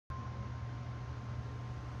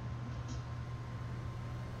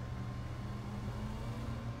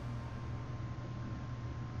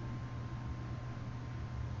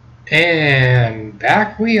And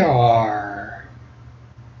back we are.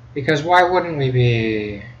 Because why wouldn't we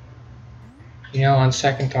be? You know, on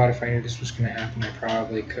second thought, if I knew this was going to happen, I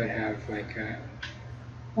probably could have, like,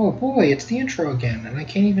 oh boy, it's the intro again, and I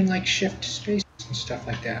can't even, like, shift space and stuff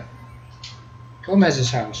like that. Gomez's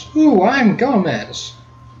house. Ooh, I'm Gomez!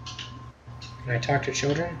 Can I talk to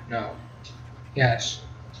children? No. Yes.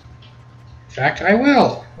 In fact, I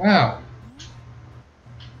will! Wow.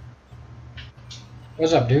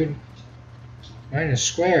 What's up, dude? Mine is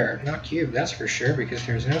square, not cube, that's for sure, because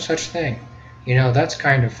there's no such thing. You know, that's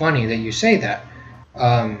kind of funny that you say that.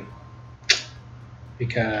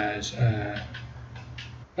 Because,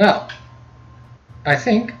 well, I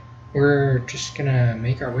think we're just gonna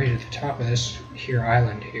make our way to the top of this here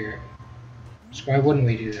island here. So why wouldn't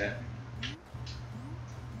we do that?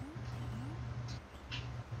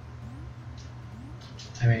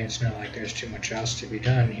 I mean, it's not like there's too much else to be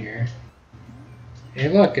done here. Hey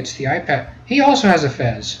look, it's the iPad. He also has a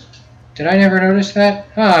fez. Did I never notice that?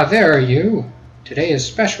 Ah, there are you. Today is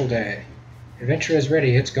special day. Adventure is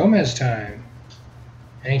ready. It's Gomez time.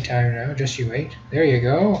 Anytime now, just you wait. There you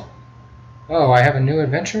go. Oh, I have a new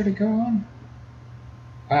adventure to go on?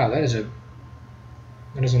 Wow, that is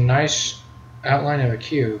a nice outline of a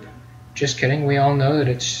cube. Just kidding, we all know that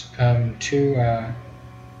it's not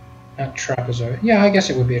trapezoid. Yeah, I guess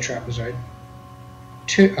it would be a trapezoid.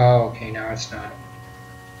 Oh, okay, now it's not.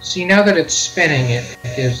 See, now that it's spinning, it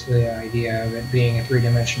gives the idea of it being a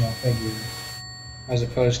three-dimensional figure, as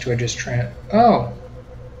opposed to a just oh!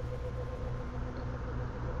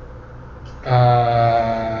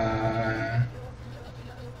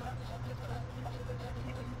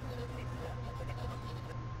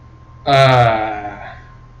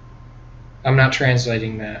 I'm not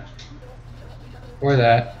translating that. Or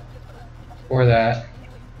that. Or that.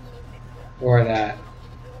 Or that.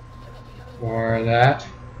 Or that.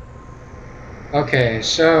 Okay,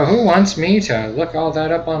 so who wants me to look all that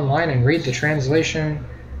up online and read the translation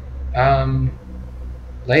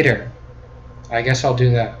later? I guess I'll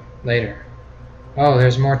do that later. Oh,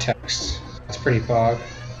 there's more text. That's pretty fog,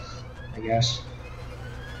 I guess.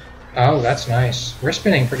 Oh, that's nice. We're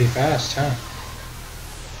spinning pretty fast, huh?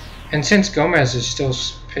 And since Gomez is still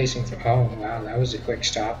pacing through... Oh, wow, that was a quick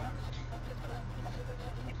stop.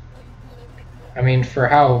 I mean, for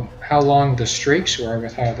how long the streaks were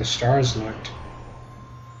with how the stars looked.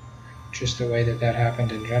 Just the way that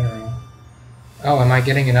happened in general. Oh, am I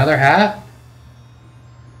getting another hat?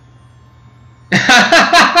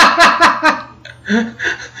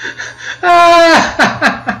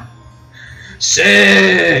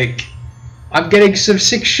 Sick! I'm getting some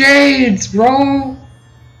sick shades, bro!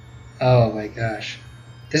 Oh my gosh.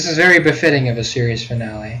 This is very befitting of a series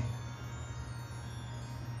finale.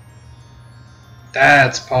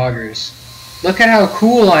 That's poggers. Look at how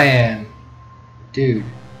cool I am! Dude.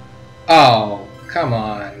 Oh, come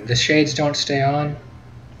on. The shades don't stay on?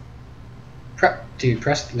 Dude,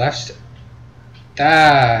 press the left.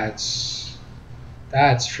 That's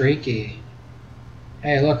freaky.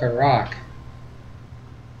 Hey, look, a rock.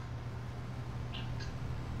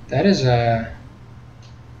 That is,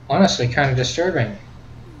 honestly kind of disturbing.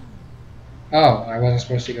 Oh, I wasn't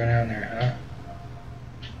supposed to go down there,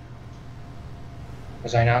 huh?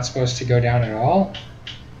 Was I not supposed to go down at all?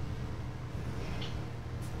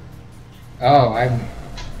 Oh,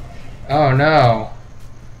 oh no.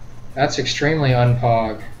 That's extremely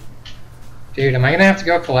unpog. Dude, am I gonna have to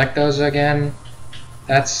go collect those again?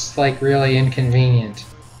 That's, like, really inconvenient.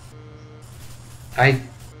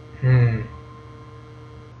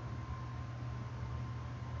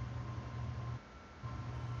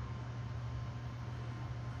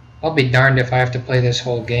 I'll be darned if I have to play this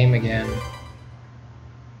whole game again.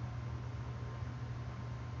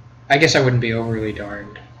 I guess I wouldn't be overly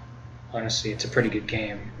darned. Honestly, it's a pretty good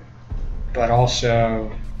game. But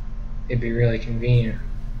also, it'd be really inconvenient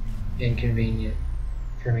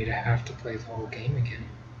for me to have to play the whole game again.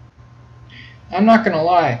 I'm not gonna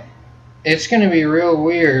lie, it's gonna be real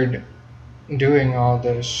weird doing all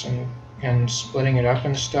this and splitting it up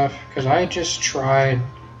and stuff, because I just tried...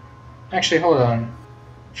 Actually, hold on.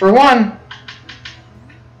 For one,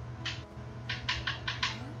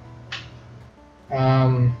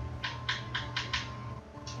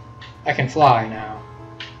 I can fly now,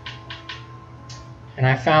 and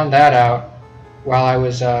I found that out while I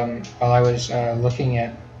was looking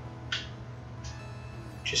at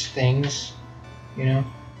just things, you know.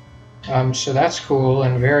 So that's cool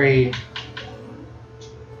and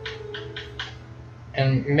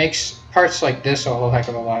makes parts like this a whole heck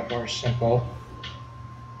of a lot more simple.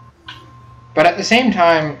 But at the same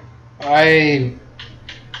time, I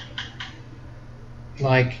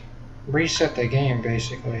reset the game,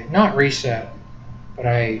 basically. Not reset, but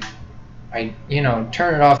I you know,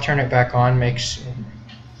 turn it off, turn it back on,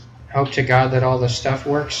 hope to God that all the stuff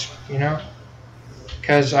works, you know?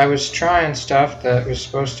 Because I was trying stuff that was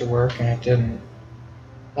supposed to work and it didn't.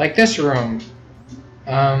 Like this room.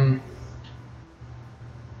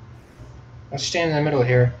 Let's stand in the middle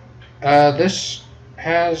here. This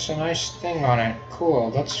has a nice thing on it. Cool,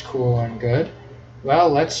 that's cool and good. Well,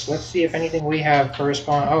 let's see if anything we have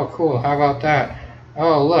correspond. Oh, cool, how about that?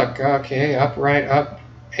 Oh, look, okay, up, right, up,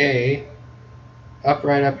 A. Up,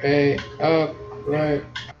 right, up, A. Up, right,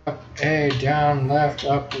 up, A. Down, left,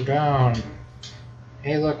 up, down.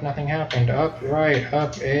 Hey, look, nothing happened. Up, right,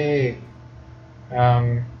 up, A.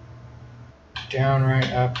 Down,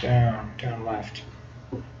 right, up, down. Down, left.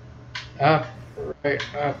 Up,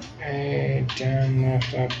 right, up, A. Down,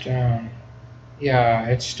 left, up, down. Yeah,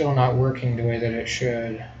 it's still not working the way that it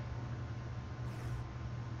should.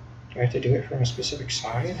 Do I have to do it from a specific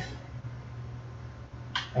side?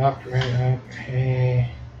 Up, right, up, A.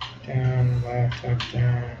 Down, left, up,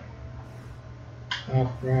 down.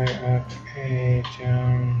 Up, right, up, A,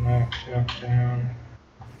 down, left, up, down.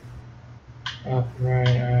 Up, right,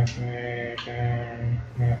 up, A, down,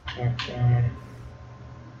 left, up, down.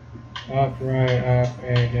 Up, right, up,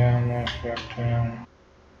 A, down, left, up, down.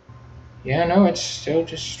 Yeah, no, it's still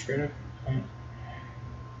just straight up.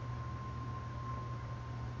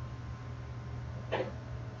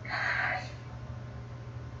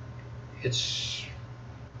 It's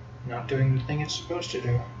not doing the thing it's supposed to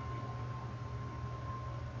do.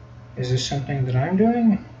 Is this something that I'm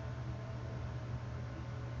doing?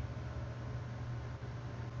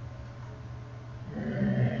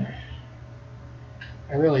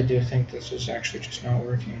 I really do think this is actually just not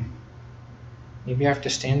working. Maybe I have to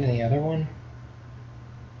stand in the other one?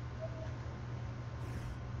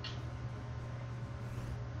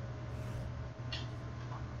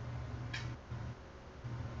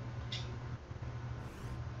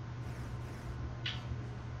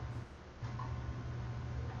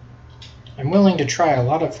 I'm willing to try a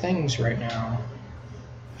lot of things right now.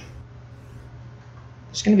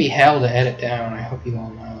 It's going to be hell to edit down, I hope you all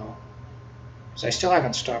know. Because I still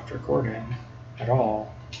haven't stopped recording at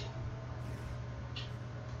all.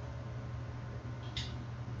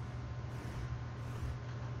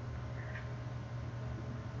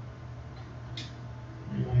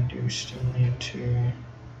 I do still need to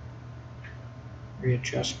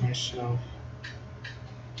readjust myself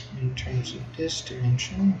in terms of this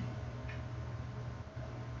dimension.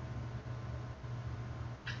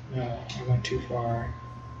 No, I went too far.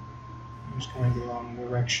 I was going the wrong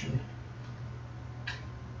direction.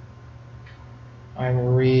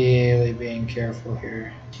 I'm really being careful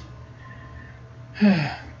here.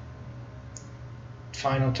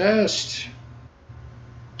 Final test.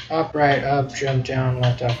 Up, right, up, jump down,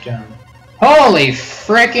 left, up, down. Holy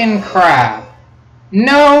frickin' crap!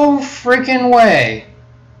 No frickin' way!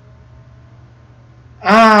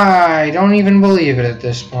 I don't even believe it at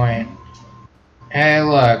this point. Hey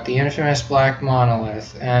look, the infamous black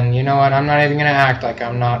monolith. And you know what, I'm not even gonna act like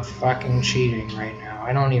I'm not fucking cheating right now.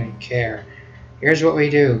 I don't even care. Here's what we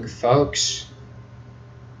do, folks.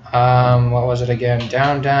 What was it again?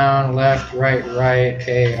 Down, down, left, right, right,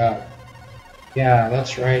 A, up. Yeah,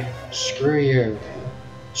 that's right. Screw you.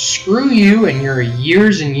 Screw you and your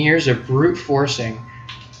years and years of brute forcing.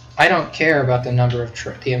 I don't care about the number of,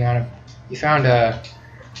 the amount of, you found a,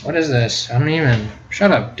 what is this? I don't even,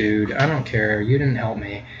 shut up, dude. I don't care. You didn't help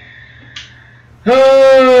me.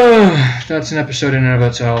 Oh, that's an episode in and of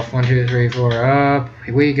itself. 1, 2, 3, 4, up.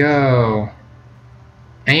 Here we go.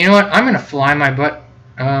 And you know what? I'm going to fly my butt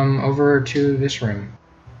over to this room.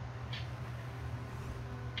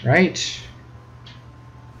 Right?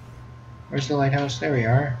 Where's the lighthouse? There we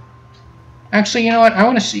are. Actually, you know what? I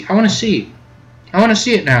want to see. I want to see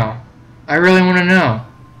it now. I really want to know.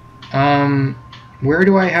 Where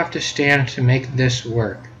do I have to stand to make this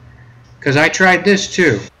work? Because I tried this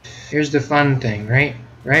too. Here's the fun thing, right?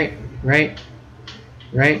 Right? Right?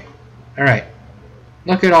 Right? Alright.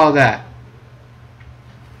 Look at all that.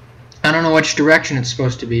 I don't know which direction it's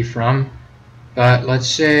supposed to be from, but let's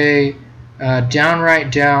say down, right,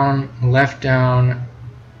 down, left, down,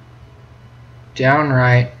 down,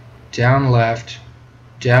 right, down, left,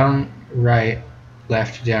 down, right,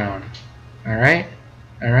 left, down. Alright?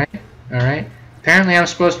 Alright? Alright? Apparently I'm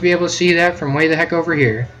supposed to be able to see that from way the heck over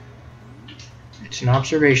here. It's an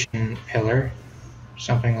observation pillar,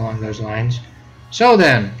 something along those lines. So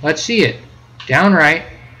then, let's see it. Down, right,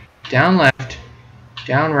 down, left,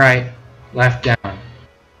 down, right, left, down.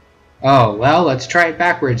 Oh, well, let's try it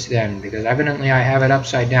backwards then, because evidently I have it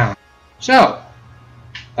upside down. So,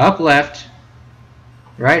 Up, left.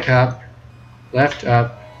 Right, up. Left,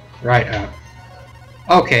 up. Right, up.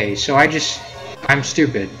 Okay, so I'm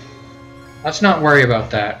stupid. Let's not worry about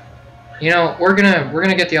that. You know, we're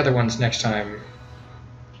gonna get the other ones next time.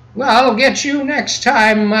 Well, I'll get you next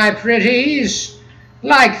time, my pretties.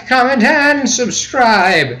 Like, comment, and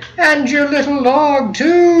subscribe. And your little dog,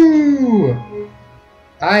 too.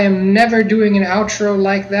 I am never doing an outro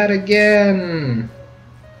like that again.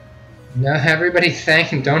 No, don't everybody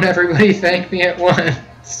thank me at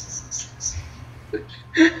once.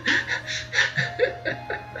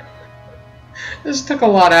 This took a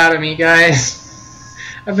lot out of me, guys.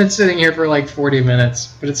 I've been sitting here for like 40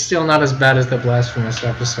 minutes, but it's still not as bad as the Blasphemous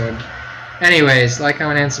episode. Anyways, like,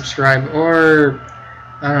 comment, and subscribe, or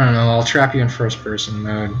I don't know, I'll trap you in first person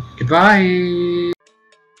mode. Goodbye!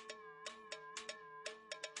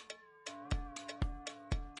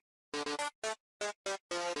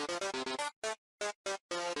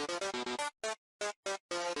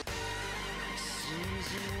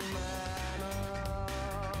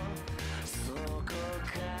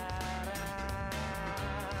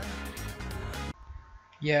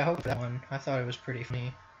 Yeah, I hope that one. I thought it was pretty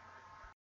funny.